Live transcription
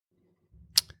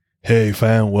Hey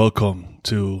fam, welcome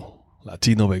to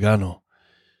Latino Vegano,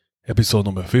 episode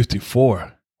number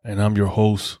 54. And I'm your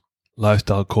host,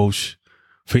 lifestyle coach,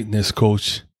 fitness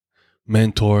coach,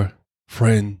 mentor,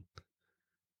 friend,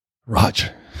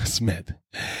 Roger Smith.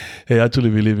 Hey, I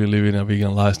truly believe in living a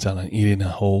vegan lifestyle and eating a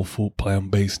whole food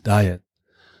plant-based diet.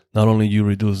 Not only you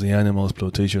reduce the animal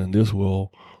exploitation in this world,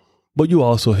 but you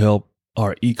also help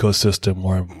our ecosystem,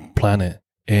 our planet,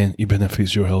 and it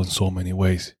benefits your health in so many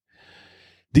ways.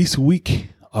 This week,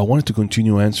 I wanted to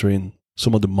continue answering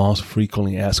some of the most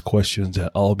frequently asked questions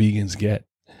that all vegans get.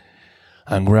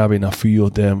 I'm grabbing a few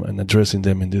of them and addressing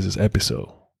them in this episode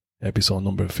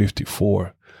number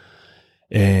 54.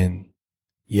 And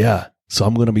yeah, so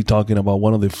I'm going to be talking about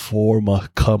one of the four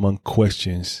most common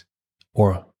questions,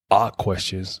 or odd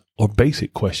questions, or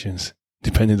basic questions,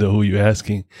 depending on who you're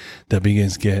asking, that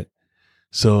vegans get.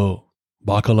 So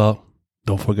buckle up.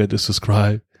 Don't forget to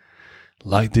subscribe.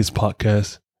 Like this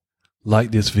podcast, like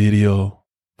this video,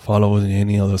 follow us on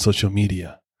any other social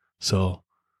media. So,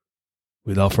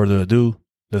 without further ado,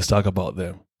 let's talk about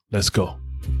them. Let's go.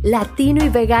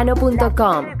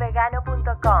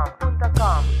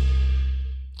 latinoyvegano.com.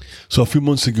 So a few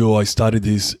months ago, I started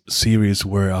this series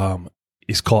where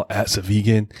it's called Ask a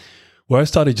Vegan, where I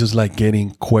started just like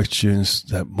getting questions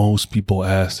that most people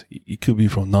ask. It could be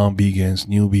from non-vegans,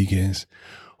 new vegans,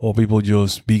 or people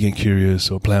just vegan curious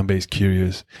or plant-based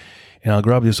curious. And I'll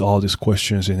grab all these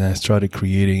questions and I started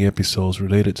creating episodes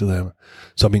related to them.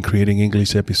 So I've been creating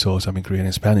English episodes. I've been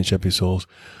creating Spanish episodes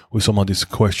with some of these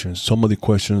questions. Some of the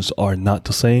questions are not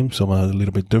the same. Some are a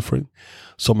little bit different.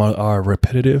 Some are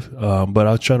repetitive. But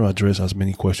I'll try to address as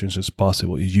many questions as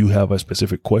possible. If you have a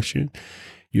specific question,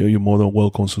 you're more than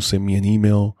welcome to send me an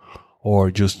email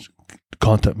or just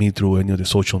contact me through any of the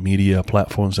social media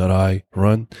platforms that I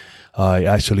run. I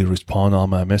actually respond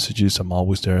on my messages. I'm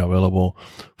always there available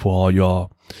for all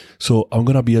y'all. So I'm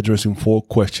going to be addressing four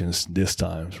questions this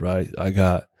time, right? I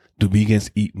got, do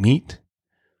vegans eat meat?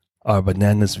 Are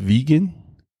bananas vegan?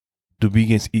 Do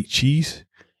vegans eat cheese?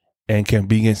 And can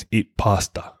vegans eat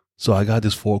pasta? So I got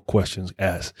these four questions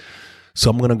asked.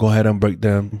 So I'm going to go ahead and break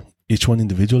them each one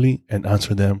individually and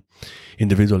answer them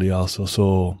individually also.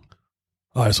 So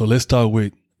all right, so let's start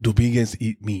with, do vegans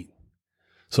eat meat?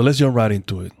 So let's jump right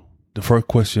into it. The first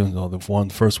question, or the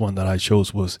first one that I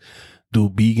chose was, do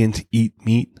vegans eat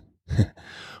meat?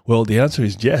 Well, the answer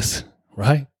is yes,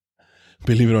 right?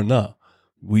 Believe it or not,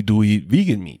 we do eat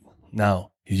vegan meat.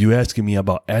 Now, if you're asking me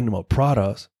about animal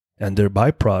products and their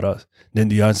byproducts, then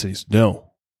the answer is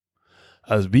no.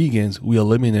 As vegans, we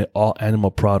eliminate all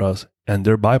animal products and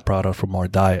their byproducts from our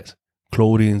diets.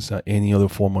 Clothing, and any other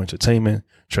form of entertainment,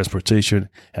 transportation,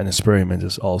 and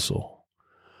experiments also.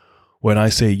 When I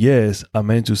say yes, I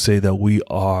meant to say that we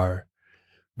are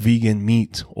vegan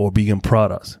meat or vegan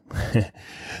products.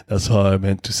 That's how I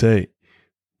meant to say.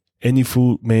 Any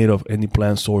food made of any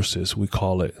plant sources, we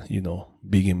call it,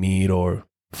 vegan meat or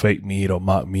fake meat or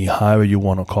mock meat, however you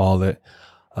want to call it.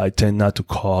 I tend not to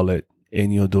call it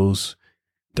any of those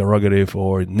derogative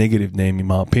or negative name, in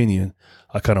my opinion.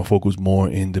 I kind of focus more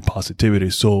in the positivity.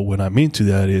 So what I mean to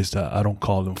that is that I don't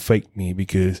call them fake meat,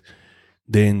 because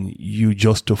then you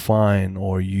justifying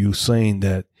or you saying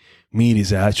that meat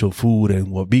is actual food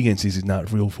and what vegans is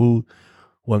not real food,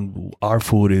 when our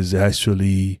food is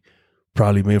actually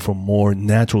probably made from more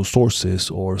natural sources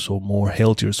or so more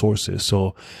healthier sources.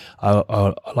 So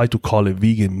I like to call it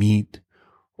vegan meat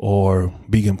or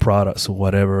vegan products or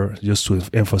whatever, just to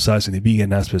emphasize in the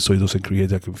vegan aspect so it doesn't create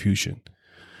that confusion.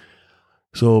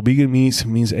 So vegan meats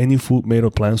means any food made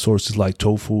of plant sources like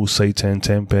tofu, seitan,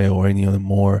 tempeh, or any other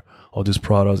more of these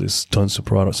products. There's tons of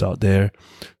products out there.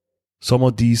 Some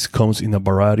of these comes in a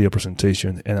variety of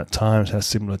presentation and at times has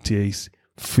similar taste,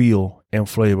 feel, and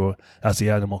flavor as the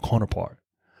animal counterpart,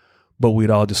 but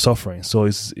without the suffering. So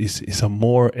it's a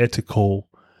more ethical,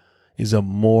 it's a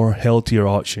more healthier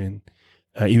option,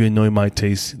 even though it might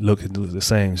look and do the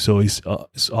same. So it's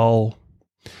all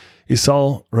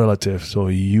relative. So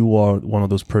you are one of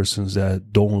those persons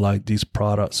that don't like these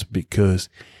products because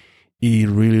it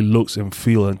really looks and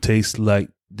feel and tastes like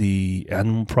the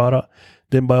animal product,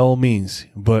 then by all means.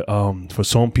 But for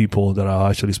some people that are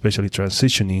actually especially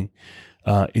transitioning,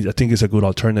 I think it's a good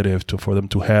alternative for them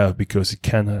to have, because it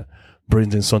kind of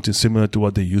brings in something similar to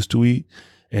what they used to eat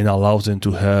and allows them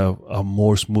to have a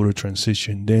more smoother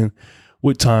transition. Then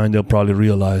with time, they'll probably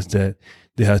realize that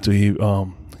they have to eat,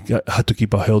 had to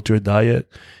keep a healthier diet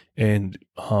and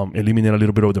eliminate a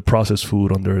little bit of the processed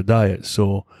food on their diet.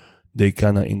 So they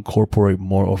kind of incorporate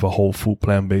more of a whole food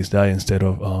plant-based diet instead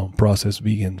of processed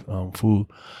vegan food.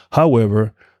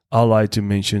 However, I like to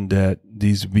mention that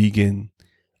these vegan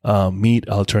meat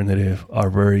alternative are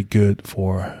very good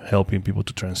for helping people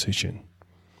to transition.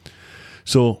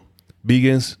 So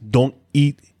vegans don't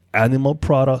eat animal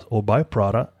product or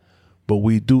byproduct, but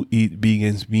we do eat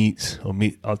vegans meats or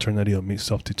meat alternative or meat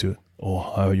substitute, or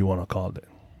however you want to call it.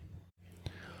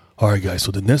 All right, guys.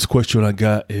 So the next question I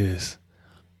got is,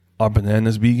 are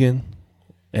bananas vegan?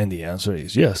 And the answer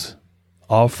is yes.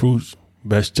 All fruits,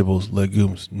 vegetables,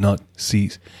 legumes, nuts,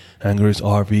 seeds, and grits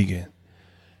are vegan.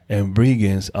 And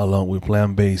vegans, along with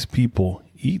plant-based people,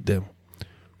 eat them.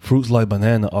 Fruits like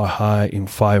banana are high in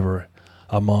fiber,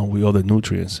 among with other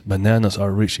nutrients. Bananas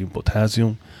are rich in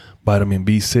potassium, vitamin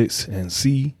B6 and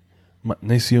C,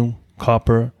 magnesium,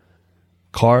 copper,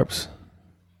 carbs,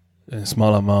 and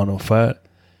small amount of fat,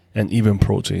 and even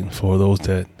protein for those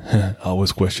that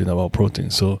always question about protein.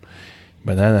 So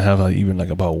banana have even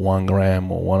about 1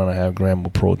 gram or 1.5 gram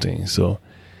of protein. So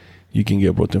you can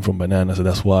get protein from banana. So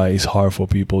that's why it's hard for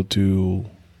people to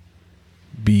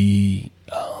be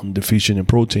deficient in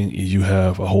protein if you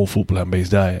have a whole food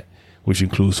plant-based diet, which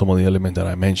includes some of the elements that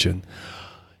I mentioned.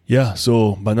 Yeah,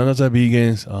 so bananas are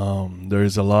vegans. There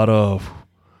is a lot of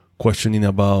questioning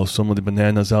about some of the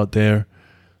bananas out there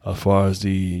as far as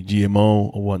the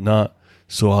GMO or whatnot.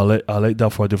 So I'll let that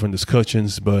for different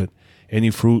discussions. But any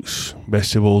fruits,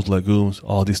 vegetables, legumes,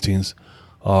 all these things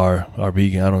are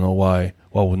vegan. I don't know why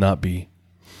would not be.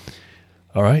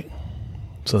 All right.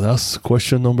 So that's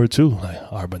question number 2.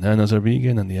 Are bananas are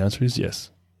vegan? And the answer is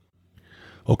yes.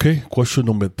 Okay, question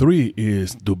number 3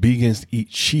 is, do vegans eat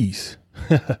cheese?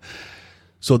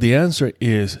 So the answer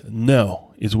is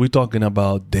no. Is we talking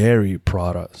about dairy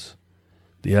products?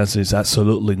 The answer is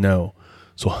absolutely no.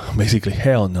 So basically,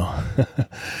 hell no.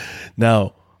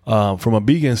 Now, from a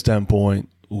vegan standpoint,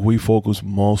 we focus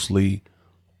mostly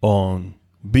on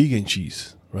vegan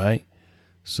cheese, right?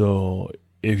 So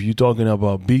if you're talking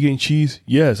about vegan cheese,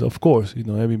 yes, of course,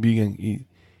 every vegan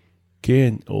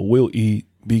can or will eat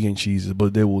vegan cheeses,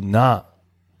 but they will not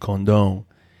condone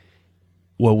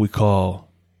what we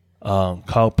call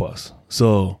cow pus.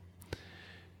 So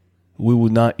we will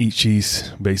not eat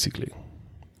cheese, basically.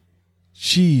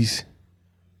 Cheese,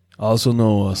 also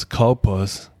known as cow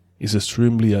pus, is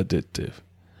extremely addictive,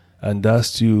 and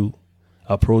that's to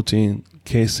a protein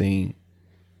casein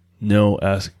known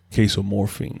as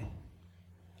casomorphin.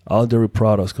 All dairy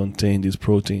products contain this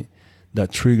protein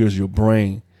that triggers your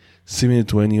brain, similar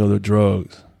to any other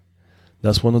drugs.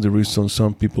 That's one of the reasons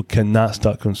some people cannot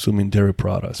stop consuming dairy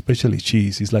products, especially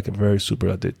cheese. It's very super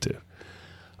addictive.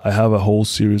 I have a whole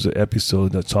series of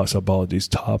episodes that talks about this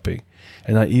topic,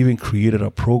 and I even created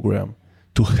a program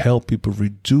to help people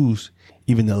reduce,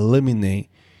 even eliminate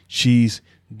cheese,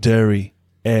 dairy,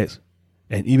 eggs,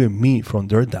 and even meat from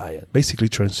their diet. Basically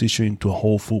transition to a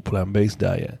whole food plant-based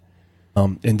diet.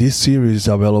 And this series is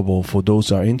available for those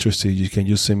that are interested. You can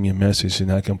just send me a message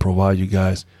and I can provide you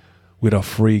guys with a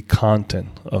free content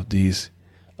of this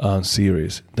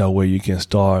series. That way you can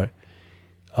start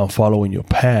following your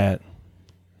path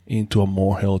into a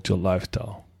more healthier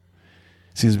lifestyle.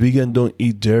 Since vegans don't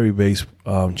eat dairy-based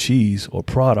cheese or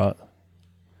product,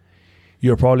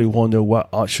 you're probably wondering what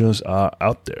options are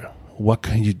out there. What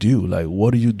can you do?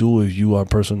 What do you do if you are a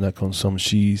person that consumes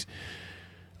cheese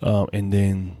and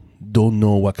then don't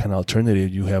know what kind of alternative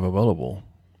you have available?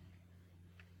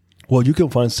 Well, you can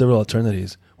find several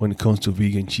alternatives when it comes to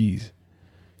vegan cheese.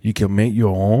 You can make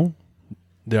your own.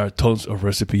 There are tons of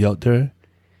recipes out there.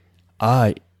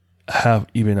 I have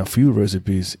even a few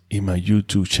recipes in my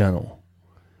YouTube channel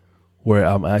where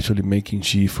I'm actually making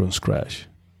cheese from scratch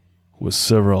with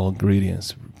several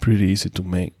ingredients. Pretty easy to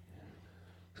make.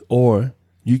 Or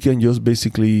you can just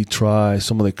basically try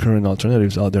some of the current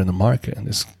alternatives out there in the market.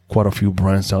 There's quite a few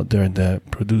brands out there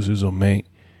that produces or make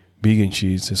vegan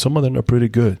cheese, and some of them are pretty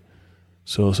good.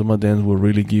 So some of them will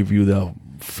really give you that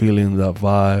feeling, that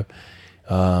vibe.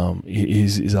 It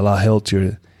is a lot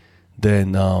healthier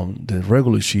than the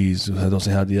regular cheese that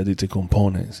doesn't have the addictive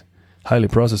components. Highly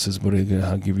processed, but it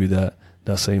can give you that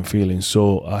same feeling.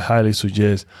 So I highly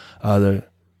suggest either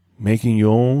making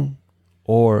your own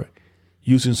or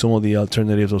using some of the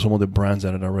alternatives or some of the brands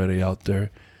that are already out there.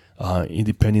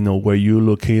 Depending on where you're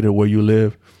located, where you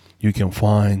live, you can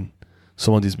find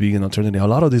some of these vegan alternatives. A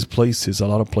lot of places, a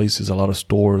lot of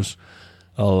stores,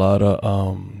 a lot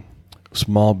of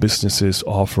small businesses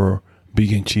offer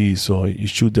vegan cheese. So you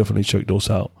should definitely check those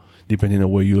out, depending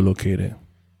on where you're located.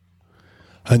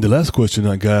 And the last question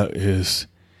I got is,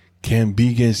 can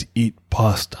vegans eat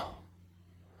pasta?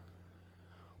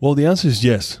 Well, the answer is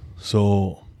yes.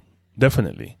 So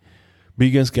definitely,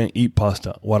 vegans can eat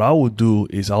pasta. What I would do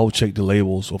is I will check the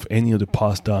labels of any of the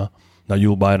pasta that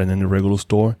you'll buy it in any regular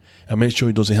store, and make sure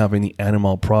it doesn't have any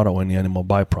animal product or any animal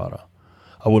byproduct.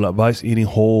 I would advise eating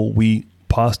whole wheat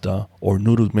pasta or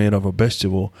noodles made of a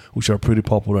vegetable, which are pretty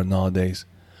popular nowadays.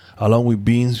 Along with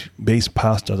beans-based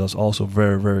pasta, that's also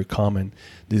very, very common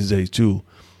these days too.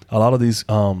 A lot of these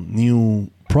new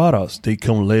products, they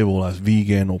come labeled as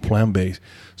vegan or plant-based,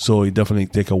 so it definitely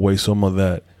take away some of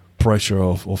that pressure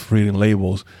of reading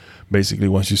labels. Basically,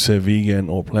 once you say vegan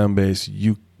or plant-based,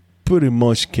 you pretty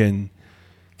much can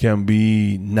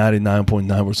be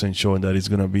 99.9% sure that it's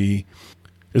gonna be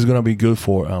good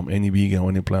for any vegan or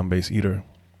any plant-based eater.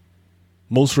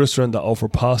 Most restaurants that offer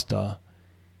pasta,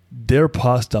 their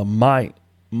pasta might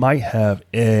have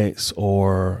eggs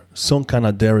or some kind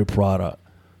of dairy product,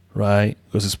 right?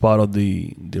 Because it's part of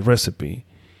the recipe.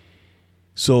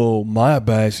 So my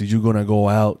advice, if you're gonna go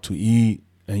out to eat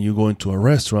and you go into a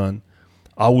restaurant,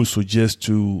 I would suggest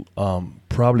to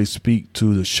probably speak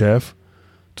to the chef,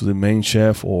 to the main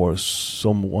chef or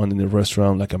someone in the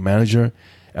restaurant like a manager,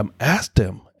 and ask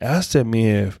them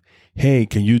if, hey,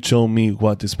 can you tell me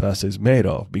what this pasta is made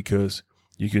of? Because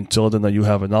you can tell them that you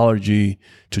have an allergy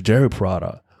to dairy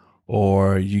product,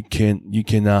 or you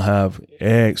cannot have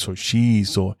eggs or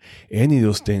cheese or any of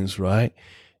those things, right?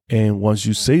 And once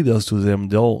you say those to them,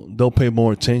 they'll pay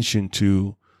more attention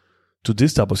to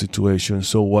this type of situation.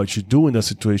 So what you do in that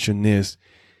situation is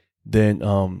then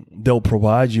they'll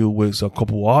provide you with a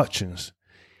couple options.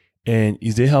 And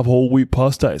if they have whole wheat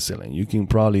pasta, excellent. You can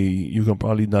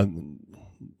probably not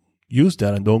use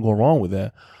that and don't go wrong with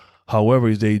that. However,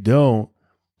 if they don't,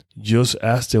 just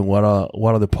ask them what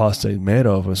are the pasta is made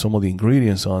of and some of the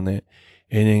ingredients on it.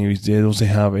 And then if they don't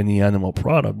have any animal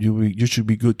product, you should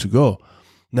be good to go.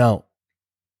 Now,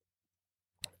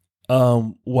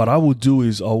 what I would do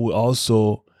is I would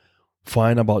also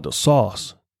find about the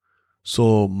sauce.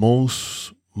 So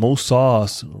most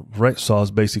sauce, red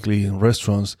sauce, basically in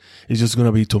restaurants, is just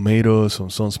gonna be tomatoes,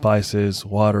 some spices,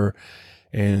 water,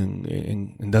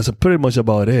 and that's pretty much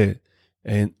about it.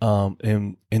 And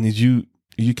if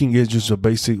you can get just a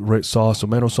basic red sauce,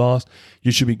 tomato sauce,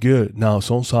 you should be good. Now,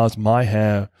 some sauce might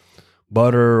have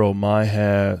butter or might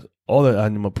have other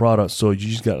animal products. So you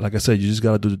just got, like I said, you just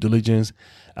got to do the diligence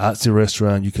at the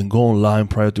restaurant. You can go online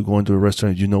prior to going to the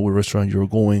restaurant. You know what restaurant you're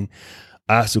going.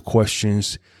 Ask the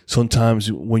questions.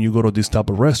 Sometimes when you go to this type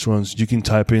of restaurants, you can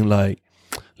type in like,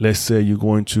 let's say you're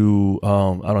going to,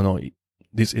 I don't know,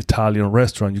 this Italian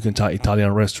restaurant. You can type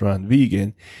Italian restaurant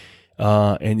vegan.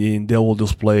 And then they will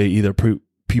display either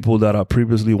people that are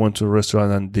previously went to a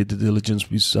restaurant and did the diligence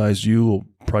besides you or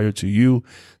prior to you.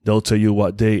 They'll tell you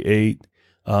what they ate,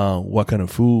 what kind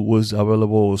of food was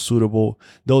available or suitable.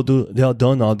 They'll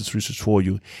done all this research for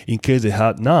you. In case they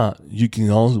had not, you can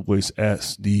always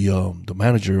ask the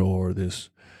manager or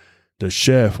the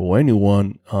chef or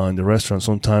anyone in the restaurant.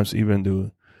 Sometimes even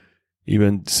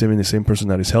the same person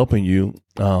that is helping you,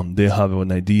 they have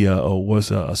an idea of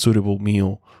what's a suitable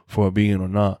meal for a vegan or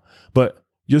not. But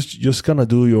just kind of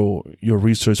do your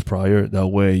research prior. That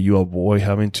way you avoid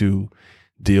having to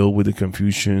deal with the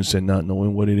confusions and not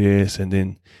knowing what it is and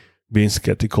then being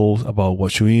skeptical about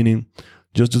what you're eating.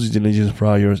 Just do the diligence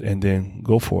prior and then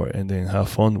go for it and then have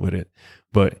fun with it.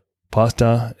 But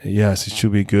pasta, yes, it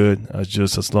should be good.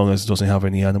 Just as long as it doesn't have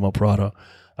any animal product,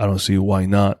 I don't see why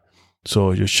not.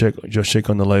 So just check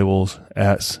on the labels,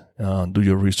 ask, do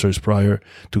your research prior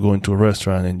to going to a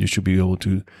restaurant, and you should be able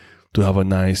to have a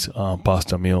nice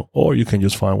pasta meal. Or you can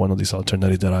just find one of these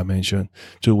alternatives that I mentioned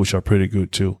too, which are pretty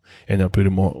good too, and are pretty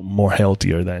more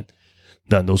healthier than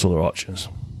those other options.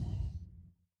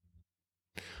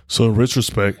 So in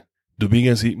retrospect, do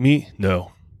vegans eat meat?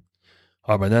 No.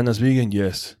 Are bananas vegan?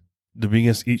 Yes. Do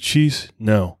vegans eat cheese?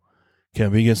 No.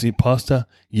 Can vegans eat pasta?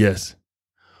 Yes.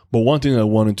 But one thing I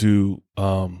wanted to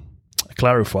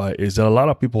clarify is that a lot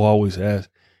of people always ask,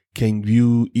 can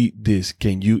you eat this?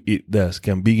 Can you eat that?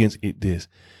 Can vegans eat this?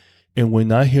 And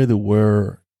when I hear the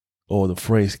word or the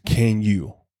phrase, can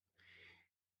you?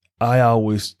 I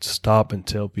always stop and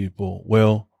tell people,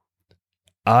 well,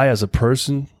 I as a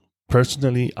person,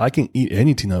 personally, I can eat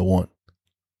anything I want.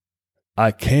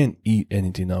 I can eat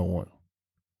anything I want.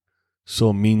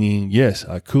 So meaning, yes,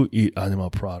 I could eat animal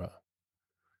product.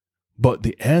 But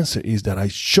the answer is that I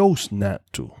chose not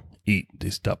to eat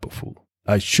this type of food.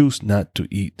 I choose not to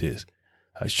eat this.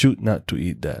 I choose not to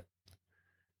eat that.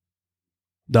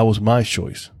 That was my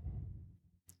choice.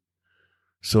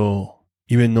 So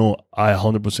even though I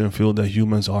 100% feel that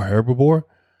humans are herbivore,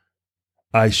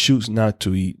 I choose not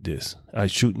to eat this. I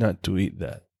choose not to eat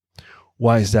that.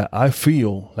 Why is that? I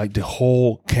feel like the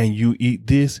whole can you eat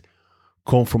this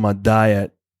come from a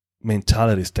diet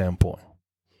mentality standpoint.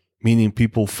 meaning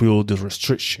people feel the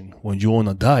restriction. When you're on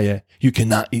a diet, you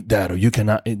cannot eat that, or you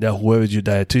cannot eat that. Whoever is your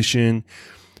dietitian,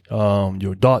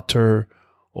 your doctor,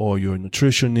 or your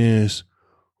nutritionist,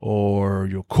 or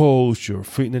your coach, your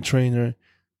fitness trainer,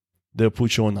 they'll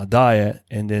put you on a diet,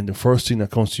 and then the first thing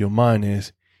that comes to your mind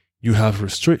is you have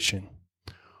restriction.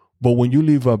 But when you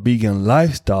live a vegan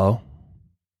lifestyle,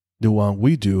 the one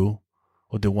we do,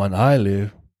 or the one I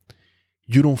live,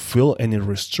 you don't feel any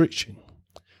restriction,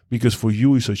 because for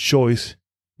you it's a choice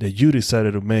that you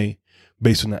decided to make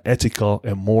based on the ethical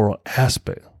and moral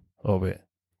aspect of it.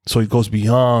 So it goes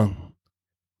beyond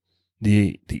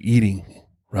the eating,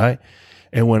 right?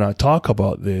 And when I talk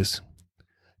about this,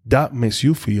 that makes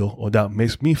you feel, or that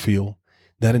makes me feel,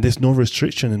 that there's no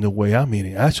restriction in the way I'm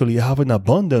eating. Actually, I have an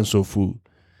abundance of food.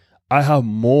 I have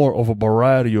more of a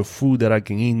variety of food that I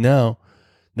can eat now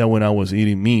than when I was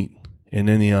eating meat and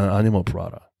any animal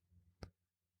product.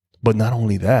 But not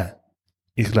only that,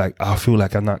 it's like I feel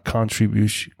like I'm not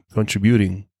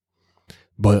contributing.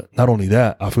 But not only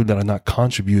that, I feel that I'm not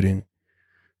contributing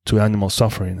to animal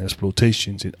suffering,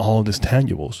 exploitations, and all these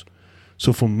tangibles.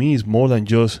 So for me, it's more than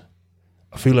just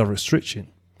I feel a restriction.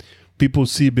 People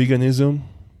see veganism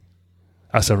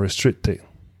as a restricted.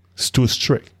 It's too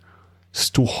strict. It's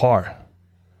too hard.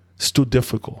 It's too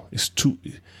difficult. It's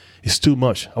too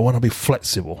much. I want to be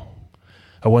flexible.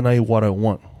 I want to eat what I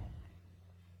want.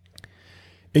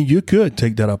 And you could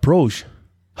take that approach.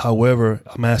 However,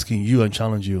 I'm asking you and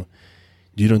challenge you.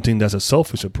 You don't think that's a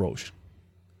selfish approach,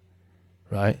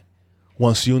 right?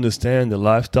 Once you understand the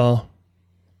lifestyle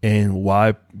and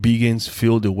why vegans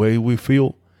feel the way we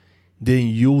feel, then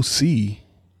you'll see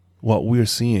what we're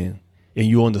seeing and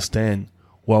you understand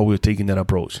why we're taking that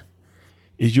approach.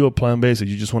 If you're plant-based and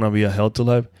you just want to be a healthy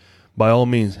life, by all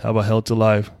means, have a healthy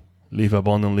life, live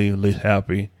abundantly, live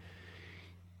happy,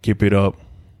 keep it up,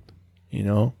 you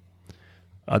know.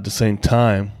 At the same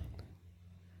time,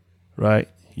 right,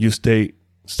 you stay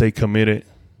committed,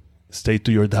 stay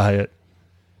to your diet,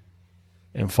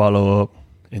 and follow up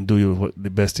and do the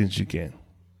best things you can.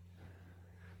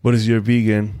 But if you're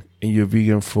vegan and you're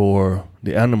vegan for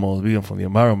the animals, vegan for the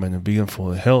environment, and vegan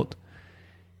for the health,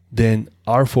 then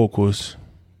our focus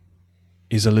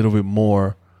is a little bit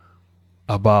more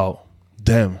about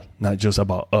them, not just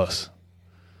about us.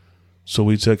 So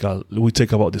we take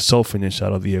about the selfishness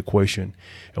out of the equation,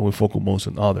 and we focus most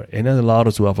on other, and that allowed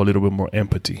us to have a little bit more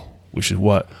empathy, which is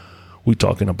what we're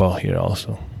talking about here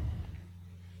also.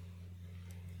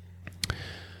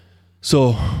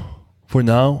 So for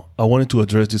now, I wanted to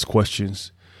address these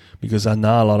questions because I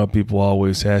know a lot of people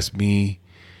always ask me,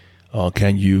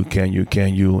 can you?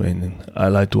 And I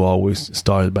like to always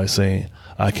start by saying,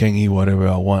 I can eat whatever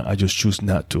I want. I just choose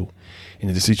not to. And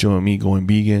the decision of me going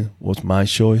vegan was my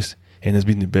choice, and it's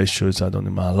been the best choice I've done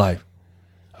in my life.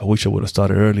 I wish I would have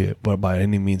started earlier, but by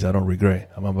any means, I don't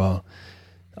regret. I'm about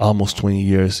almost 20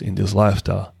 years in this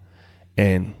lifestyle,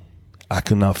 and I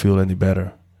could not feel any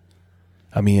better.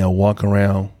 I mean, I walk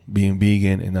around being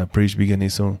vegan, and I preach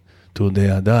veganism till the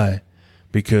day I die,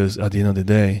 because at the end of the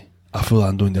day, I feel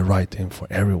I'm doing the right thing for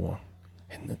everyone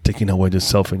and taking away the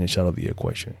selfishness out of the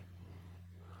equation.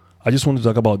 I just wanted to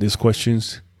talk about these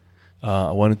questions.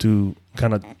 I wanted to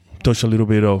kind of touch a little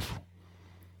bit of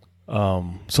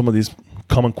some of these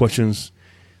common questions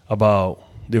about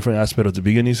different aspects of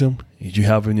the veganism. If you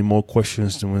have any more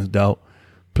questions and with doubt,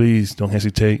 please don't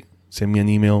hesitate. Send me an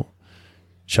email,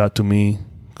 chat to me,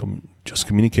 just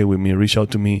communicate with me, reach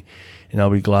out to me, and I'll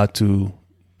be glad to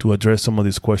address some of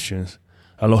these questions.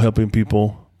 I love helping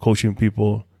people, coaching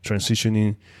people,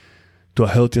 transitioning to a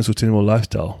healthy and sustainable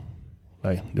lifestyle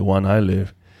like the one I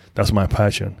live. That's my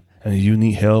passion. And if you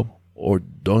need help or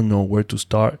don't know where to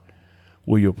start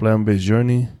with your plant-based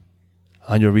journey,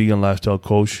 I'm your vegan lifestyle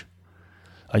coach.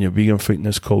 I'm your vegan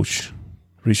fitness coach.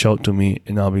 Reach out to me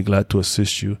and I'll be glad to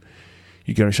assist you.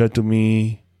 You can reach out to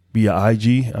me via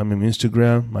IG. I'm on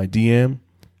Instagram, my DM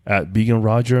at Vegan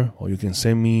Roger, or you can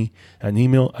send me an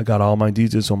email. I got all my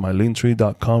details on my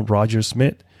linktree.com, Roger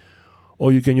Smith.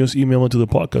 Or you can just email me to the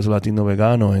podcast, Latino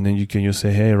Vegano, and then you can just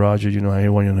say, hey, Roger, I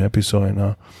hear one on an episode, and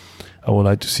I would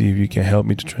like to see if you can help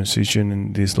me to transition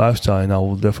in this lifestyle, and I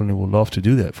will definitely would love to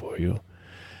do that for you.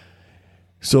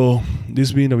 So this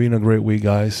has been a great week,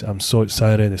 guys. I'm so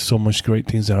excited. There's so much great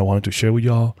things that I wanted to share with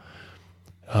y'all.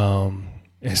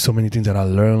 And so many things that I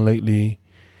learned lately.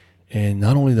 And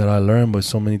not only that I learned, but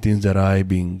so many things that I've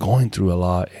been going through a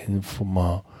lot. And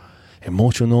from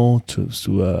emotional to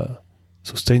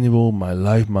sustainable, my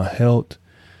life, my health.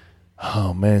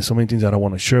 Oh, man, so many things that I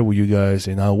want to share with you guys.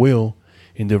 And I will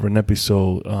in different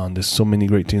episodes. There's so many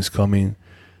great things coming.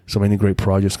 so many great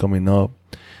projects coming up.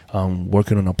 I'm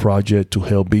working on a project to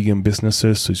help vegan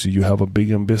businesses. So if you have a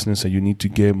vegan business and you need to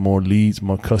get more leads,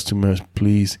 more customers,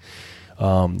 please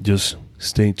just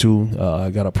stay tuned. I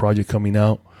got a project coming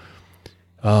out.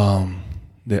 I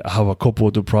have a couple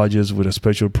of the projects with a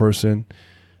special person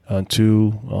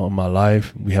too on my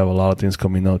life. We have a lot of things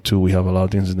coming out too. We have a lot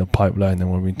of things in the pipeline that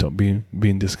we're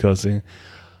being discussing.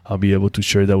 I'll be able to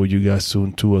share that with you guys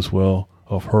soon too as well.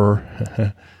 Of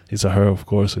her, it's a her, of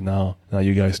course. And now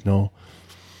you guys know.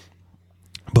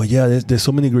 But yeah, there's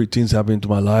so many great things happening to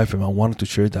my life, and I wanted to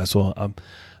share that. So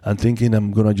I'm thinking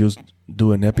I'm gonna just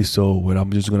do an episode where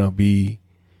I'm just gonna be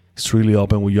strictly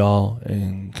open with y'all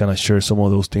and kind of share some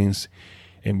of those things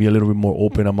and be a little bit more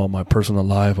open about my personal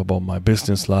life, about my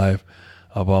business life,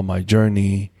 about my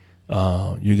journey.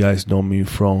 You guys know me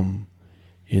from,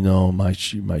 my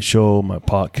show, my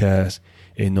podcast,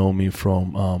 and know me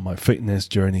from my fitness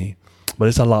journey. But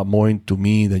it's a lot more into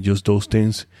me than just those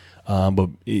things. But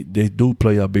they do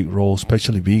play a big role,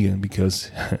 especially vegan,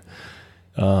 because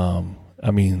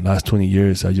last 20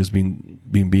 years I've just been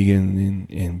vegan,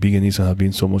 and veganism has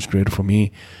been so much greater for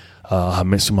me. I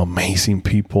met some amazing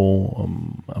people.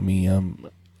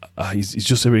 It's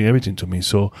just everything to me.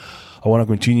 So I want to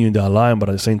continue in that line, but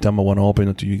at the same time, I want to open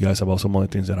up to you guys about some of the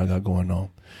things that I got going on.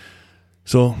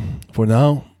 So for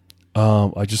now,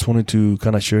 I just wanted to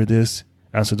kind of share this,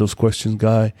 answer those questions,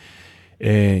 guy.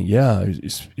 And yeah,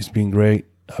 it's been great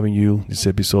having you. This is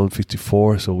episode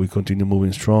 54, so we continue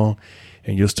moving strong.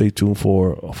 And just stay tuned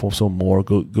for some more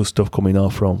good stuff coming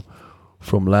out from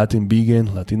Latino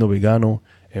Vegano,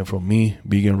 and from me,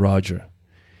 Vegan Roger,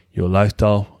 your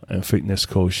lifestyle and fitness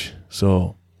coach.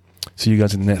 So see you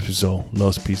guys in the next episode.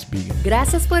 Love, peace, vegan.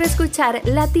 Gracias por escuchar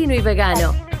Latino y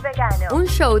Vegano, un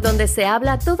show donde se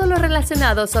habla todo lo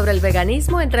relacionado sobre el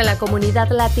veganismo entre la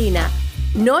comunidad latina.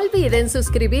 No olviden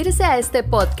suscribirse a este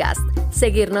podcast,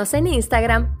 seguirnos en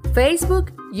Instagram,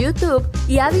 Facebook, YouTube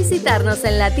y a visitarnos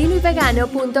en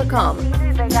latinoyvegano.com.